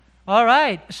All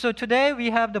right, so today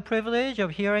we have the privilege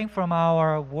of hearing from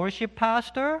our worship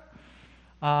pastor.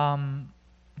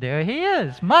 There he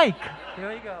is, Mike.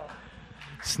 There you go.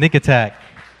 Sneak attack.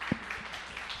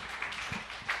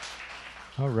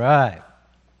 All right.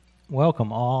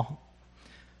 Welcome, all.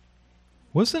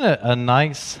 Wasn't it a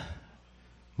nice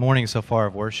morning so far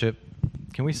of worship?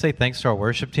 Can we say thanks to our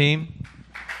worship team?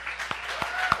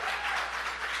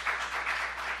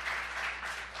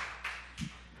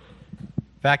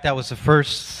 In fact, that was the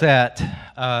first set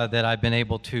that I've been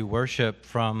able to worship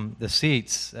from the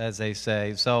seats, as they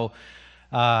say. So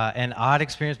an odd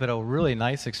experience, but a really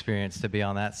nice experience to be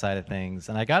on that side of things.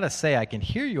 And I got to say, I can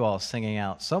hear you all singing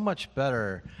out so much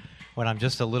better when I'm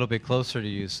just a little bit closer to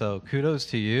you. So kudos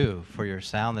to you for your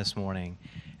sound this morning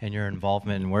and your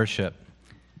involvement in worship.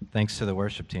 Thanks to the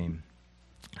worship team.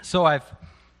 So I've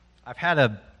had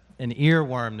an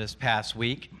earworm this past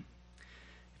week.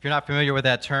 If you're not familiar with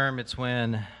that term, it's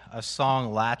when a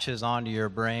song latches onto your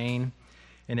brain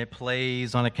and it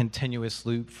plays on a continuous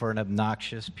loop for an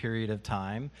obnoxious period of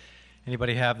time.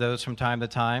 Anybody have those from time to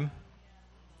time?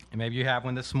 And maybe you have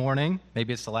one this morning.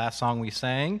 Maybe it's the last song we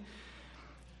sang.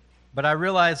 But I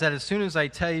realize that as soon as I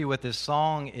tell you what this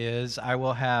song is, I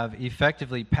will have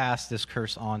effectively passed this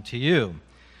curse on to you.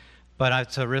 But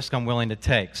it's a risk I'm willing to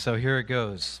take. So here it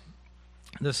goes.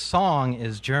 The song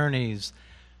is Journey's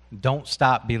Don't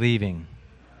Stop Believing.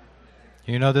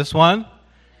 You know this one?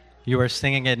 You are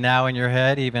singing it now in your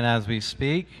head, even as we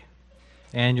speak,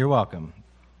 and you're welcome.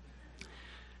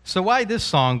 So why this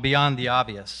song, beyond the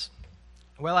obvious?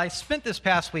 Well, I spent this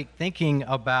past week thinking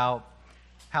about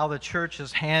how the church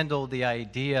has handled the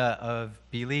idea of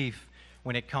belief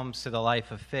when it comes to the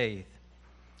life of faith.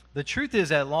 The truth is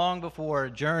that long before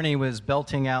Journey was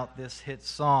belting out this hit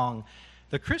song,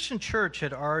 the Christian church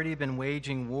had already been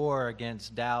waging war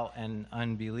against doubt and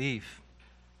unbelief.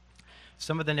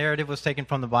 Some of the narrative was taken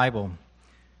from the Bible.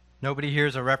 Nobody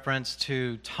hears a reference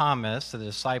to Thomas, the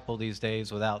disciple these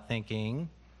days, without thinking,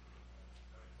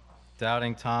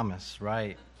 doubting Thomas,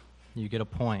 right? You get a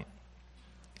point.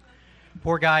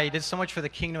 Poor guy, he did so much for the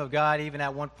kingdom of God. Even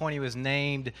at one point he was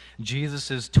named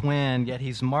Jesus' twin, yet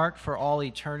he's marked for all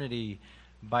eternity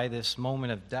by this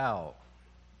moment of doubt.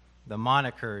 The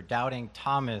moniker, Doubting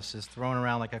Thomas, is thrown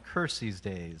around like a curse these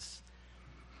days.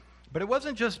 But it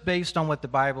wasn't just based on what the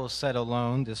Bible said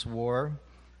alone, this war.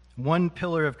 One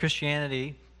pillar of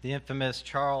Christianity, the infamous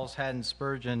Charles Haddon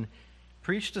Spurgeon,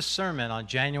 preached a sermon on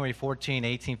January 14,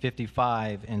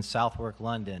 1855 in Southwark,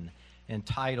 London,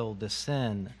 entitled The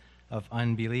Sin of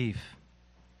Unbelief.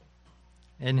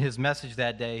 In his message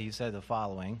that day, he said the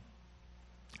following: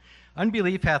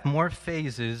 "Unbelief hath more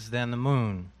phases than the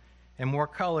moon, and more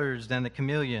colors than the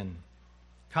chameleon.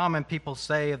 Common people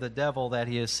say of the devil that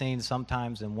he is seen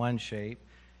sometimes in one shape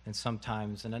and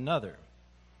sometimes in another.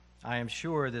 I am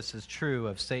sure this is true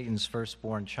of Satan's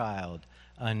firstborn child,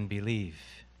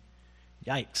 unbelief."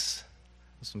 Yikes.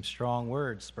 Some strong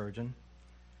words, Spurgeon.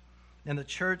 And the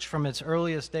church from its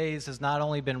earliest days has not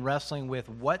only been wrestling with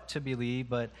what to believe,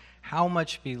 but how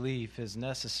much belief is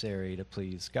necessary to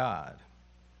please God.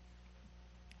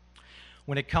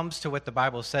 When it comes to what the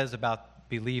Bible says about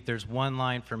belief, there's one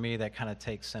line for me that kind of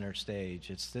takes center stage.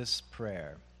 It's this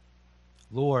prayer: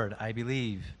 Lord, I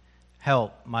believe,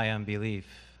 help my unbelief.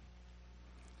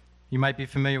 You might be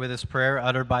familiar with this prayer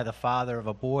uttered by the father of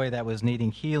a boy that was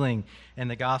needing healing in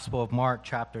the Gospel of Mark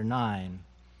chapter 9.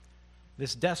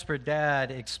 This desperate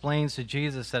dad explains to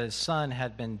Jesus that his son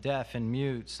had been deaf and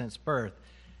mute since birth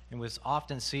and was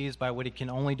often seized by what he can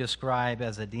only describe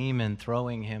as a demon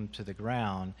throwing him to the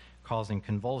ground, causing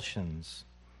convulsions.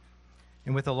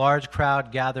 And with a large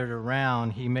crowd gathered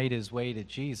around, he made his way to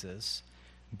Jesus,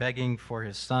 begging for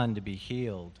his son to be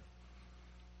healed.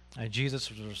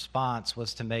 Jesus' response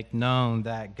was to make known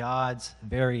that God's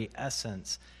very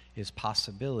essence is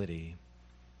possibility.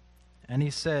 And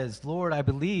he says, Lord, I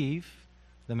believe,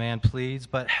 the man pleads,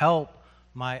 but help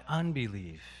my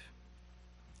unbelief.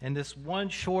 In this one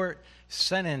short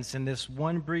sentence, in this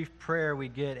one brief prayer, we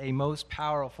get a most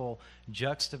powerful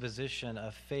juxtaposition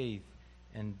of faith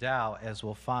and doubt, as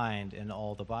we'll find in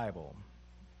all the Bible.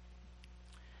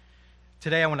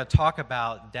 Today I want to talk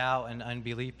about doubt and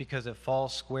unbelief because it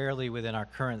falls squarely within our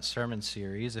current sermon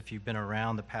series, if you've been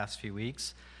around the past few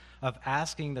weeks, of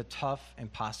asking the tough,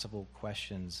 impossible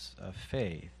questions of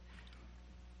faith.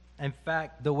 In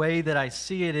fact, the way that I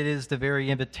see it, it is the very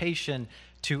invitation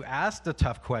to ask the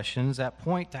tough questions that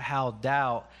point to how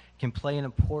doubt can play an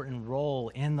important role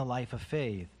in the life of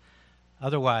faith.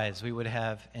 Otherwise, we would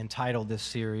have entitled this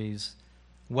series,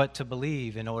 What to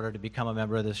Believe in Order to Become a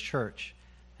Member of this Church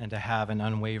and to Have an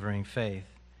Unwavering Faith.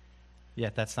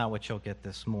 Yet that's not what you'll get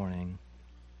this morning.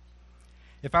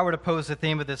 If I were to pose the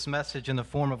theme of this message in the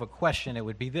form of a question, it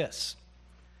would be this: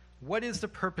 what is the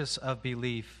purpose of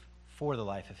belief for the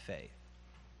life of faith?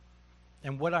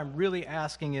 And what I'm really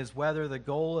asking is whether the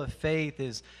goal of faith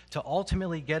is to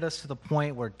ultimately get us to the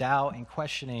point where doubt and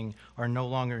questioning are no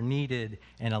longer needed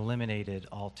and eliminated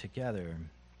altogether.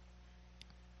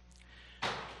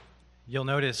 You'll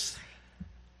notice,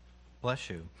 bless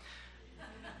you,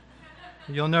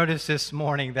 you'll notice this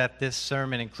morning that this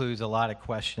sermon includes a lot of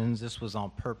questions. This was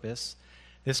on purpose.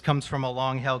 This comes from a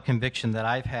long-held conviction that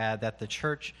I've had that the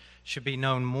church should be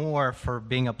known more for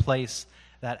being a place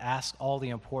that asks all the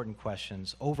important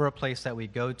questions over a place that we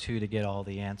go to get all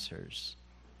the answers.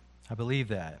 I believe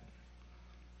that.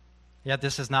 Yet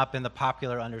this has not been the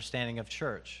popular understanding of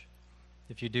church.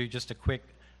 If you do just a quick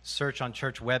search on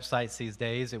church websites these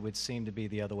days, it would seem to be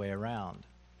the other way around.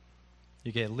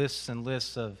 You get lists and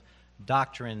lists of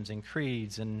doctrines and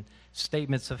creeds and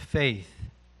statements of faith,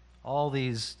 all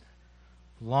these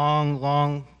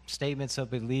long statements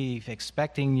of belief,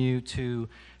 expecting you to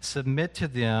submit to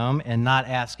them and not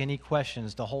ask any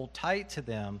questions, to hold tight to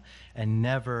them and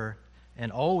never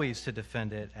and always to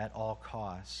defend it at all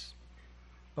costs.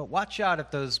 But watch out if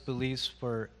those beliefs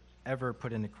were ever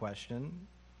put into question,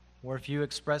 or if you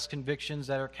express convictions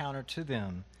that are counter to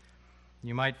them.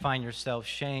 You might find yourself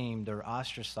shamed or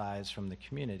ostracized from the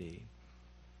community.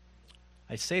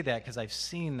 I say that because I've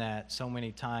seen that so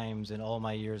many times in all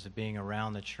my years of being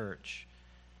around the church.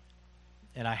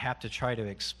 And I have to try to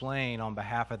explain on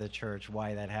behalf of the church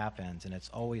why that happens, and it's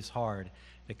always hard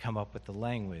to come up with the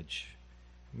language.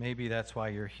 Maybe that's why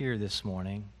you're here this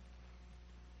morning.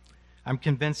 I'm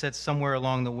convinced that somewhere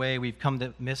along the way we've come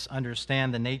to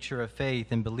misunderstand the nature of faith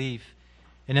and belief,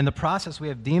 and in the process we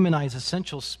have demonized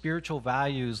essential spiritual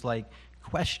values like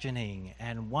questioning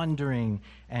and wondering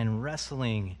and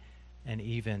wrestling and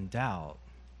even doubt.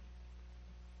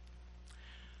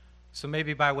 So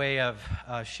maybe by way of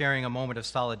sharing a moment of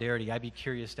solidarity, I'd be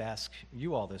curious to ask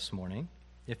you all this morning,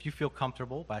 if you feel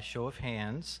comfortable, by show of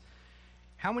hands,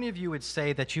 how many of you would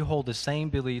say that you hold the same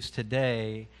beliefs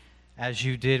today as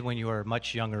you did when you were a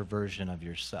much younger version of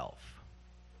yourself?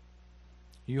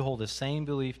 You hold the same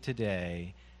belief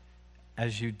today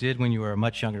as you did when you were a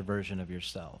much younger version of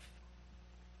yourself.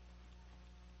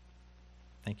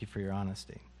 Thank you for your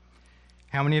honesty.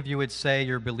 How many of you would say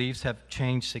your beliefs have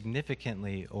changed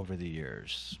significantly over the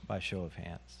years, by show of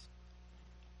hands?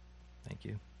 Thank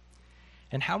you.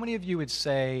 And how many of you would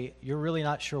say you're really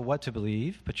not sure what to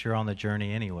believe, but you're on the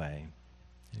journey anyway?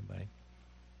 Anybody?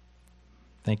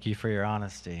 Thank you for your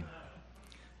honesty.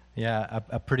 Yeah,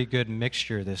 a pretty good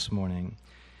mixture this morning.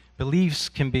 Beliefs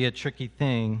can be a tricky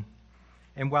thing.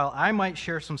 And while I might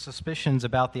share some suspicions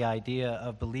about the idea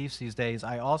of beliefs these days,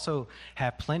 I also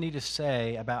have plenty to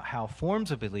say about how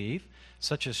forms of belief,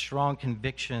 such as strong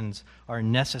convictions, are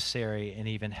necessary and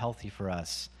even healthy for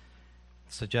us,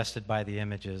 suggested by the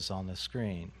images on the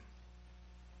screen.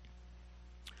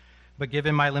 But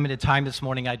given my limited time this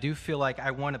morning, I do feel like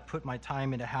I want to put my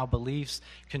time into how beliefs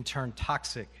can turn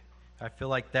toxic. I feel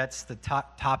like that's the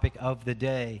topic of the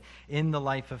day in the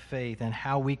life of faith and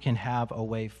how we can have a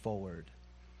way forward.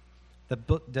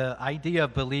 The idea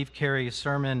of belief carries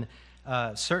certain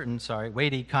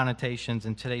weighty connotations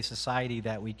in today's society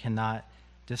that we cannot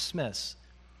dismiss.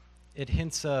 It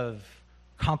hints of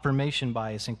confirmation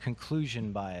bias and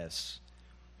conclusion bias.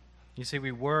 You see,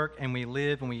 we work and we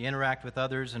live and we interact with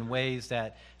others in ways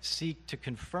that seek to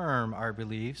confirm our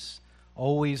beliefs,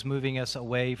 always moving us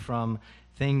away from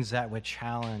things that would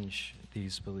challenge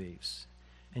these beliefs.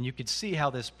 And you could see how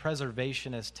this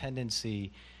preservationist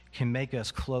tendency can make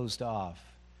us closed off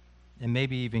and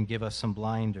maybe even give us some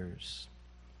blinders.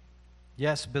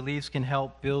 Yes, beliefs can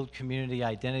help build community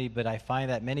identity, but I find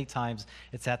that many times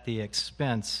it's at the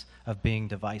expense of being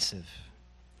divisive.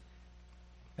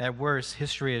 At worst,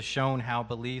 history has shown how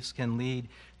beliefs can lead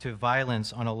to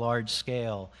violence on a large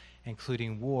scale,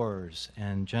 including wars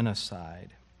and genocide.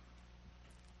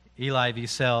 Elie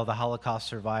Wiesel, the Holocaust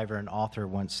survivor and author,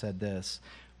 once said this: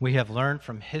 "We have learned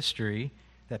from history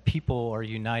that people are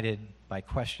united by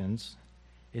questions.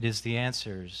 It is the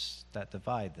answers that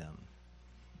divide them."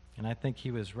 And I think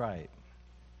he was right.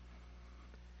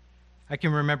 I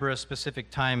can remember a specific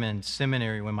time in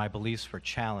seminary when my beliefs were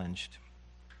challenged.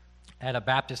 At a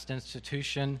Baptist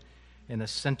institution in the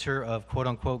center of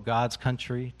quote-unquote God's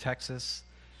country, Texas,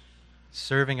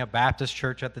 serving a Baptist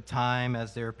church at the time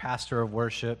as their pastor of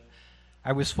worship,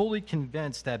 I was fully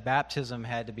convinced that baptism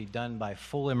had to be done by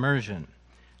full immersion.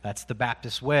 That's the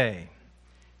Baptist way.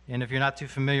 And if you're not too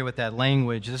familiar with that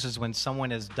language, this is when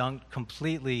someone is dunked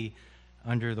completely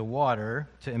under the water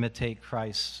to imitate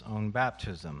Christ's own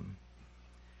baptism.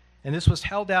 And this was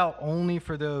held out only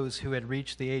for those who had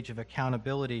reached the age of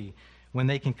accountability when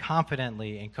they can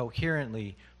confidently and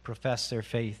coherently profess their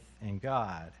faith in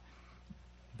God.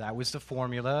 That was the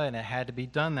formula, and it had to be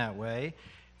done that way,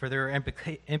 for there are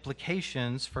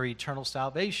implications for eternal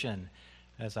salvation,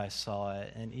 as I saw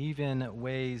it, and even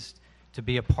ways to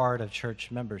be a part of church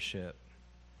membership.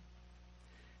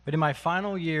 But in my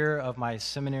final year of my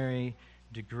seminary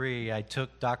degree, I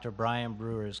took Dr. Brian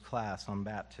Brewer's class on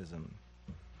baptism.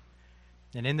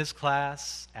 And in this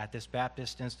class, at this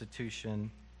Baptist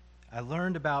institution, I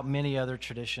learned about many other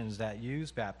traditions that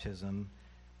use baptism,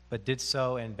 but did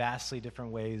so in vastly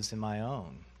different ways than my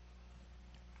own.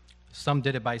 Some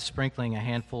did it by sprinkling a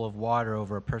handful of water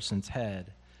over a person's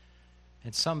head,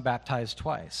 and some baptized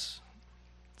twice.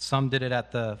 Some did it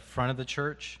at the front of the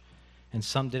church, and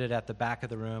some did it at the back of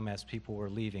the room as people were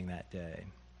leaving that day.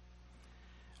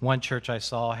 One church I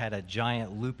saw had a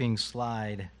giant looping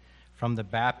slide from the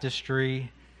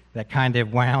baptistry that kind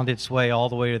of wound its way all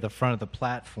the way to the front of the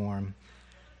platform.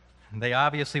 They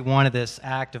obviously wanted this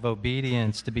act of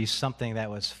obedience to be something that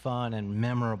was fun and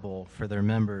memorable for their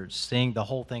members, seeing the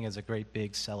whole thing as a great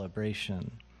big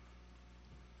celebration.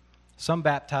 Some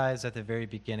baptized at the very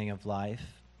beginning of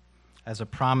life as a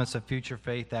promise of future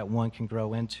faith that one can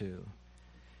grow into.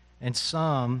 And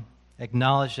some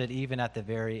acknowledged it even at the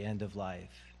very end of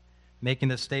life, making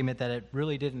the statement that it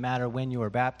really didn't matter when you were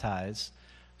baptized,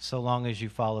 so long as you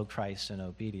followed Christ in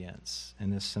obedience in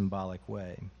this symbolic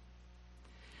way.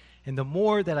 And the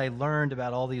more that I learned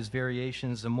about all these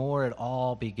variations, the more it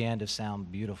all began to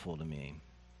sound beautiful to me.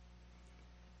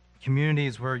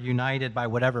 Communities were united by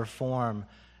whatever form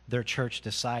their church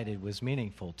decided was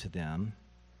meaningful to them.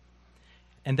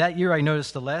 And that year I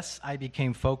noticed the less I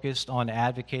became focused on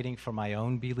advocating for my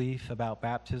own belief about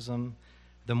baptism,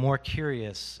 the more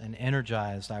curious and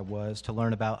energized I was to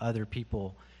learn about other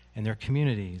people and their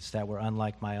communities that were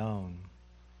unlike my own.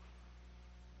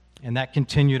 And that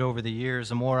continued over the years.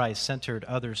 The more I centered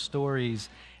other stories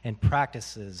and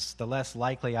practices, the less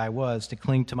likely I was to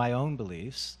cling to my own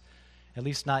beliefs, at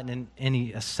least not in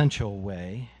any essential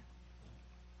way.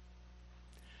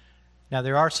 Now,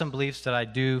 there are some beliefs that I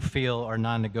do feel are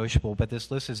non-negotiable, but this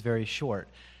list is very short.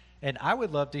 And I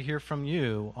would love to hear from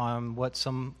you on what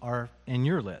some are in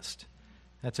your list.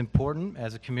 That's important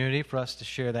as a community for us to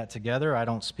share that together. I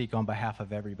don't speak on behalf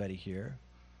of everybody here.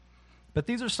 But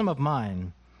these are some of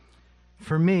mine.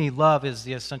 For me, love is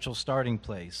the essential starting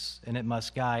place, and it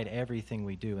must guide everything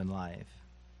we do in life.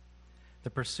 The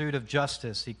pursuit of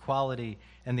justice, equality,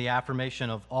 and the affirmation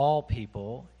of all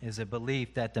people is a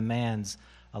belief that demands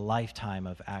a lifetime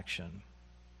of action.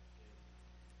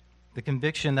 The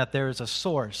conviction that there is a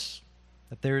source,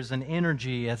 that there is an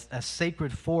energy, a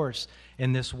sacred force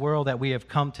in this world that we have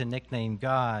come to nickname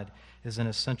God is an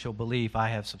essential belief I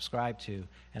have subscribed to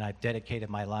and I've dedicated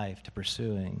my life to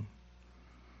pursuing.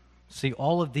 See,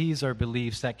 all of these are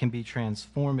beliefs that can be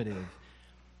transformative.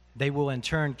 They will in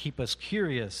turn keep us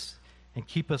curious and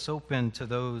keep us open to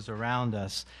those around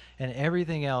us. And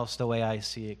everything else, the way I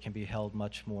see it, can be held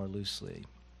much more loosely.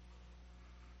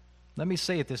 Let me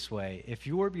say it this way. If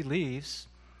your beliefs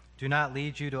do not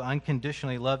lead you to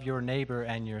unconditionally love your neighbor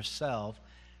and yourself,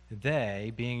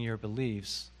 they, being your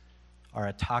beliefs, are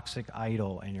a toxic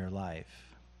idol in your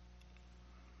life.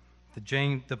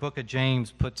 The book of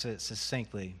James puts it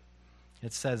succinctly.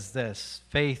 It says this: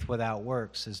 faith without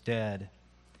works is dead.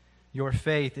 Your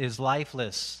faith is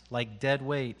lifeless, like dead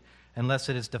weight, unless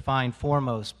it is defined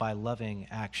foremost by loving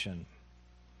action.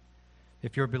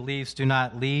 If your beliefs do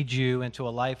not lead you into a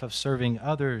life of serving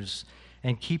others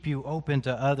and keep you open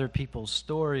to other people's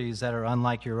stories that are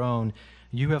unlike your own,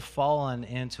 you have fallen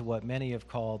into what many have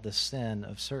called the sin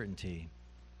of certainty.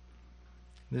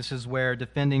 This is where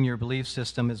defending your belief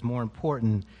system is more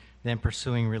important than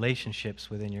pursuing relationships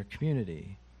within your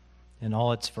community in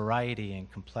all its variety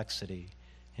and complexity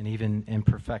and even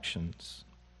imperfections.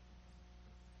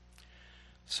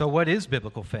 So what is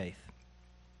biblical faith?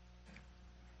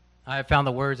 I have found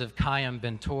the words of Chaim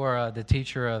Ben-Torah, the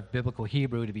teacher of biblical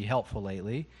Hebrew, to be helpful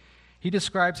lately. He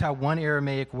describes how one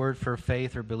Aramaic word for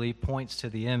faith or belief points to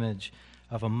the image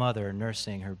of a mother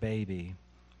nursing her baby.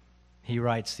 He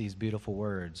writes these beautiful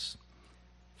words: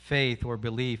 faith or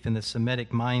belief in the Semitic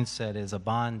mindset is a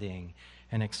bonding,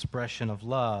 an expression of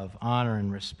love, honor,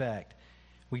 and respect.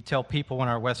 We tell people in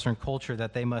our Western culture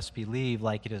that they must believe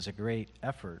like it is a great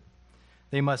effort.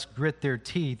 They must grit their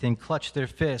teeth and clutch their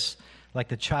fists like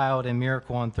the child in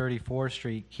Miracle on 34th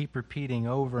Street, keep repeating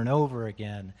over and over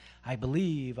again, I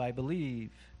believe, I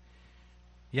believe.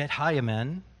 Yet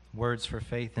Hayamen, words for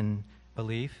faith and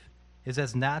belief, is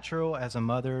as natural as a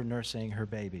mother nursing her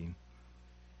baby.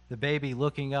 The baby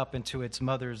looking up into its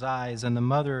mother's eyes and the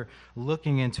mother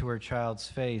looking into her child's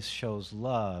face shows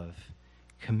love,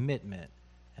 commitment,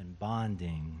 and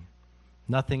bonding.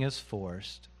 Nothing is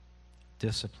forced,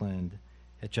 disciplined.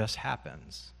 It just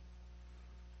happens.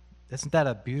 Isn't that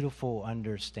a beautiful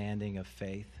understanding of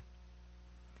faith?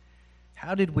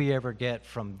 How did we ever get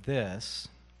from this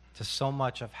to so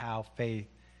much of how faith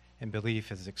and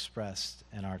belief is expressed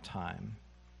in our time?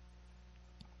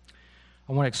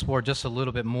 I want to explore just a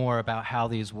little bit more about how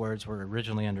these words were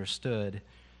originally understood.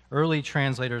 Early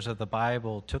translators of the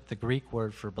Bible took the Greek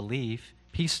word for belief,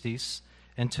 pistis,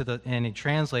 and he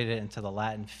translated it into the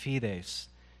Latin fides,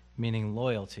 meaning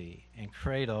loyalty, and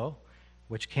credo,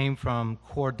 which came from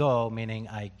cordo, meaning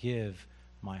I give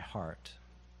my heart.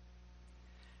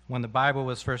 When the Bible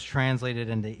was first translated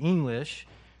into English,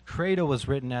 credo was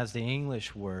written as the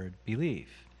English word believe,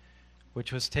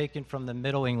 which was taken from the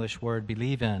Middle English word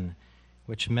believe in,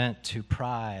 which meant to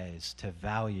prize, to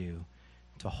value,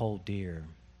 to hold dear.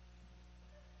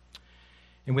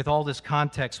 And with all this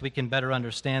context, we can better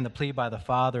understand the plea by the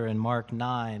Father in Mark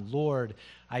 9, Lord,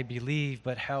 I believe,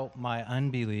 but help my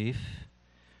unbelief.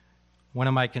 One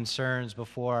of my concerns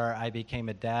before I became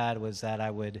a dad was that I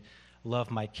would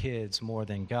love my kids more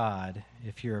than God.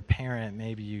 If you're a parent,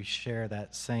 maybe you share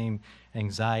that same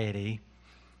anxiety.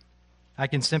 I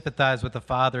can sympathize with the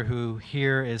father who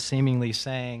here is seemingly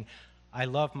saying, I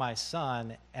love my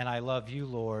son and I love you,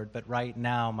 Lord, but right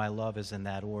now my love is in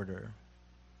that order.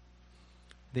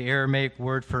 The Aramaic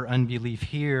word for unbelief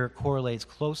here correlates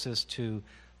closest to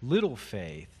little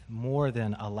faith more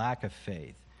than a lack of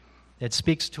faith. It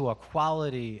speaks to a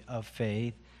quality of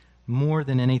faith more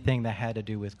than anything that had to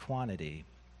do with quantity.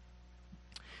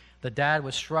 The dad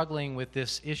was struggling with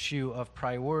this issue of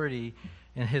priority,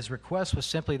 and his request was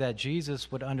simply that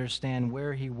Jesus would understand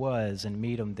where he was and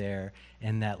meet him there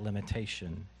in that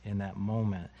limitation, in that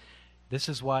moment. This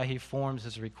is why he forms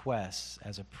his requests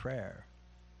as a prayer.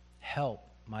 Help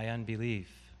my unbelief.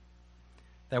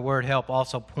 That word help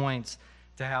also points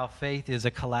to how faith is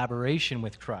a collaboration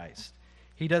with Christ.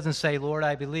 He doesn't say, Lord,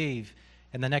 I believe,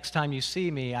 and the next time you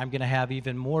see me, I'm going to have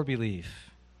even more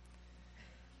belief.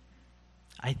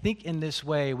 I think in this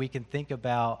way we can think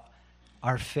about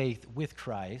our faith with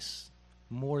Christ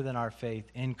more than our faith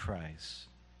in Christ.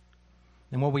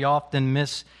 And what we often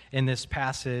miss in this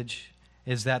passage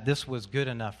is that this was good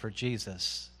enough for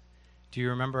Jesus. Do you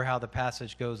remember how the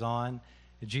passage goes on?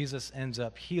 Jesus ends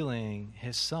up healing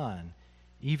his son,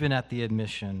 even at the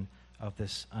admission of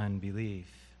this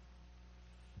unbelief.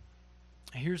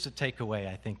 Here's the takeaway,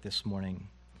 I think, this morning.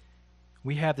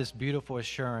 We have this beautiful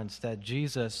assurance that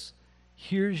Jesus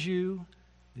hears you,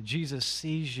 Jesus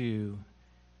sees you,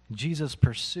 Jesus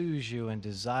pursues you and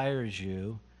desires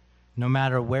you, no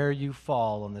matter where you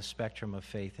fall on the spectrum of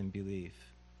faith and belief.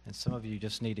 And some of you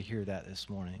just need to hear that this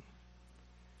morning.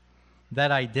 That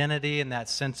identity and that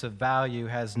sense of value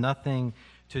has nothing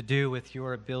to do with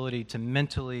your ability to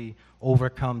mentally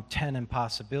overcome 10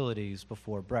 impossibilities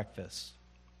before breakfast.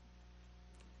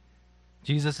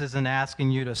 Jesus isn't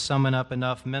asking you to summon up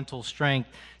enough mental strength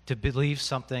to believe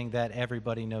something that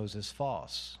everybody knows is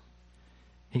false.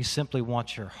 He simply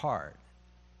wants your heart.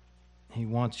 He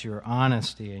wants your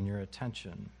honesty and your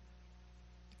attention.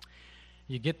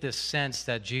 You get this sense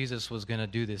that Jesus was going to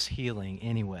do this healing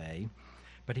anyway,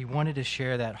 but he wanted to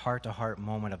share that heart-to-heart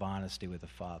moment of honesty with the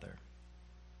Father.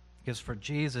 Because for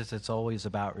Jesus, it's always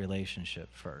about relationship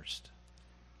first.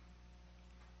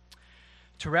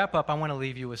 To wrap up, I want to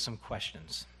leave you with some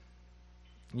questions.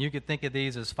 You could think of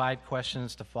these as 5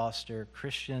 questions to foster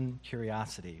Christian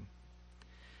curiosity.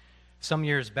 Some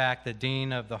years back, the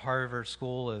dean of the Harvard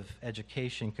School of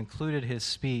Education concluded his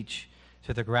speech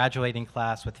to the graduating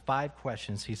class with 5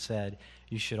 questions he said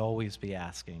you should always be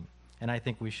asking. And I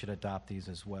think we should adopt these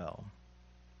as well.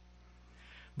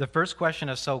 The first question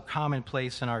is so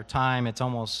commonplace in our time, it's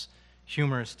almost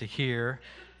humorous to hear.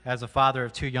 As a father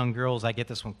of 2 young girls, I get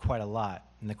this one quite a lot.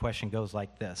 And the question goes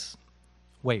like this.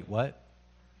 Wait, what?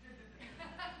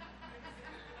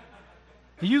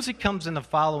 It usually comes in the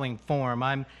following form.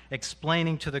 I'm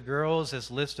explaining to the girls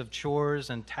this list of chores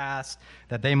and tasks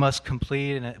that they must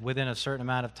complete within a certain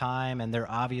amount of time, and they're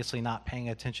obviously not paying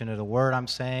attention to the word I'm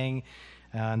saying.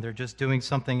 And they're just doing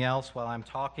something else while I'm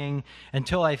talking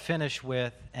until I finish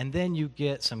with, and then you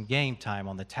get some game time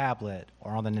on the tablet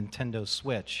or on the Nintendo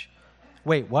Switch.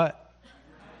 Wait, what?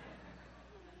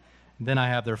 Then I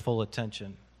have their full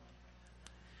attention.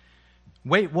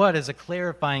 Wait, what is a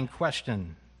clarifying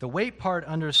question. The wait part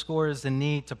underscores the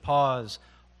need to pause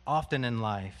often in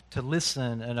life, to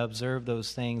listen and observe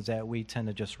those things that we tend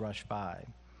to just rush by.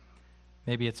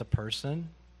 Maybe it's a person.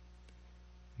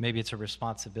 Maybe it's a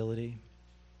responsibility.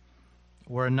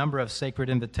 or a number of sacred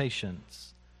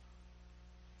invitations.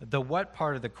 The what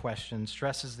part of the question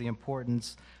stresses the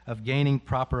importance of gaining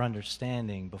proper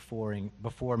understanding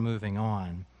before moving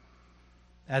on,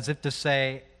 as if to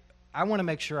say, I want to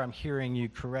make sure I'm hearing you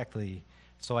correctly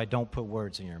so I don't put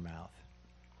words in your mouth.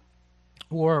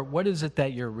 Or what is it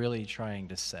that you're really trying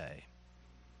to say?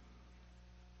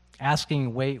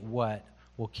 Asking, wait, what,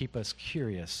 will keep us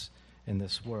curious in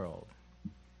this world.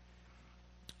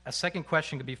 A second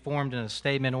question could be formed in a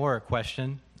statement or a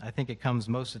question. I think it comes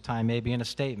most of the time maybe in a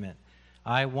statement.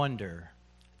 I wonder, ...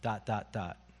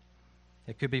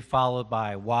 It could be followed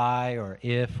by why or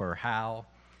if or how.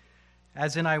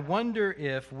 As in, I wonder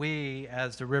if we,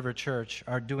 as the River Church,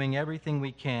 are doing everything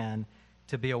we can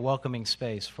to be a welcoming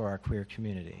space for our queer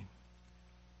community.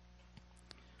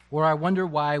 Or I wonder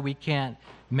why we can't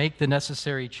make the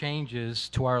necessary changes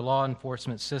to our law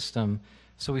enforcement system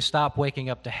so we stop waking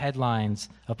up to headlines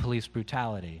of police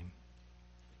brutality.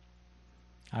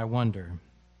 I wonder.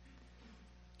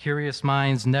 Curious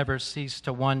minds never cease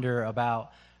to wonder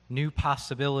about new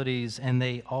possibilities, and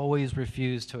they always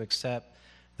refuse to accept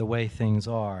the way things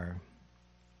are.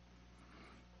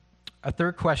 A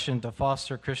third question to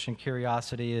foster Christian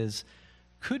curiosity is,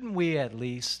 couldn't we at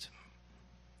least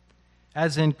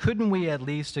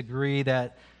agree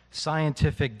that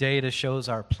scientific data shows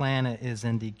our planet is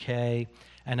in decay,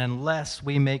 and unless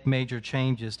we make major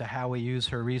changes to how we use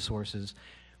her resources,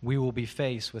 we will be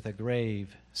faced with a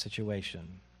grave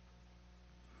situation?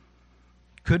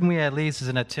 Couldn't we at least, as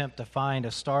an attempt to find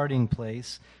a starting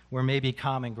place where maybe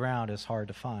common ground is hard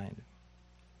to find?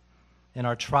 In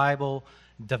our tribal,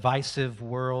 divisive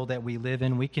world that we live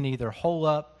in, we can either hole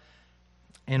up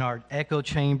in our echo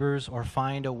chambers or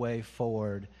find a way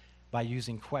forward by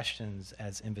using questions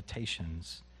as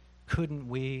invitations. Couldn't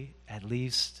we at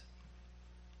least?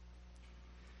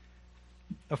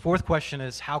 A fourth question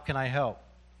is, how can I help?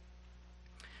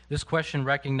 This question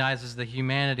recognizes the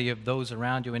humanity of those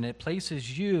around you, and it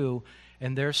places you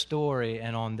in their story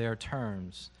and on their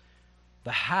terms.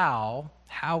 The how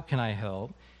can I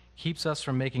help, keeps us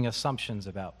from making assumptions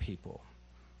about people.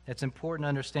 It's important to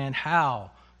understand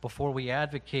how before we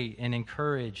advocate and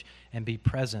encourage and be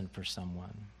present for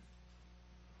someone.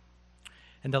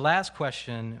 And the last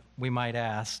question we might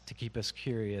ask to keep us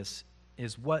curious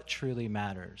is, what truly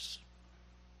matters?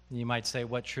 You might say,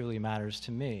 what truly matters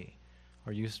to me?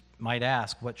 Or you might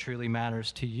ask, what truly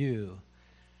matters to you?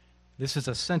 This is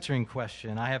a centering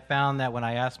question. I have found that when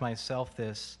I ask myself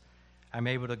this, I'm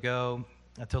able to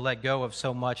let go of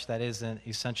so much that isn't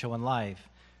essential in life.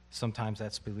 Sometimes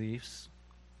that's beliefs.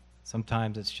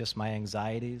 Sometimes it's just my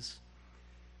anxieties.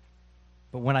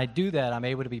 But when I do that, I'm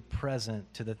able to be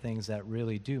present to the things that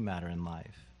really do matter in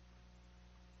life.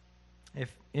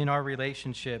 If in our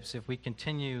relationships, if we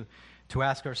continue to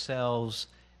ask ourselves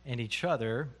and each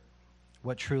other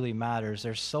what truly matters,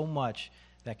 there's so much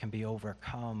that can be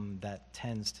overcome that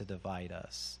tends to divide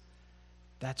us.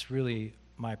 That's really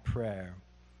my prayer.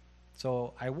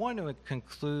 So I want to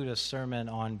conclude a sermon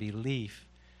on belief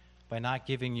by not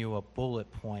giving you a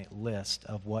bullet point list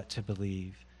of what to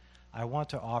believe. I want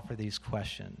to offer these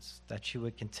questions, that you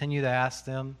would continue to ask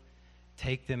them,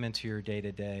 take them into your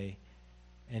day-to-day,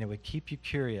 and it would keep you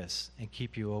curious and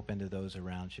keep you open to those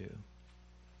around you.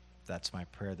 That's my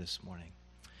prayer this morning.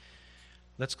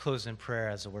 Let's close in prayer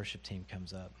as the worship team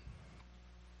comes up.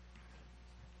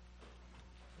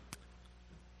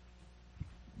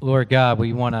 Lord God,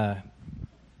 we want to,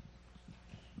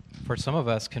 for some of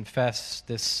us, confess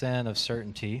this sin of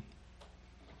certainty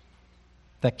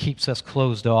that keeps us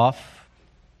closed off.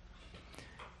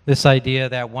 This idea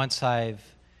that once I've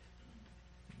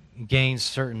gained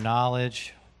certain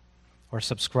knowledge or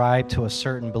subscribed to a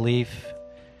certain belief,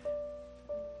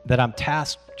 that I'm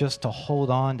tasked just to hold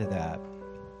on to that,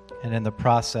 and in the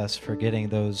process forgetting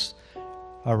those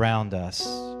around us.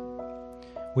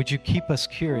 Would you keep us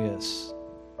curious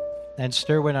and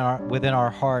stir within our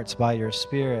hearts by your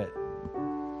Spirit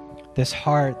this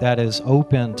heart that is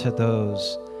open to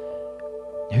those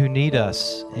who need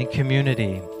us in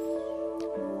community,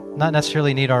 not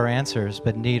necessarily need our answers,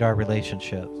 but need our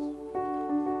relationship.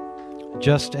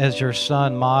 Just as your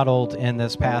Son modeled in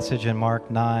this passage in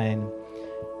Mark 9,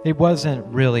 it wasn't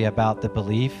really about the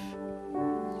belief.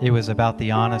 It was about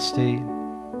the honesty.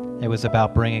 It was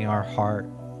about bringing our heart.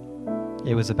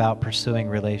 It was about pursuing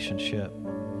relationship.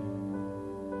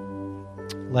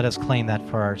 Let us claim that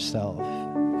for ourselves.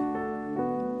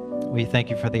 We thank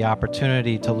you for the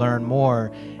opportunity to learn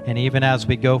more, and even as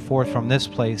we go forth from this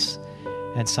place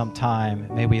and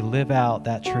sometime, may we live out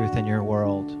that truth in your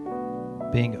world,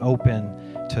 being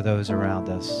open to those around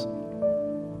us.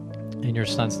 In your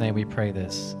Son's name we pray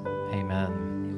this. Amen.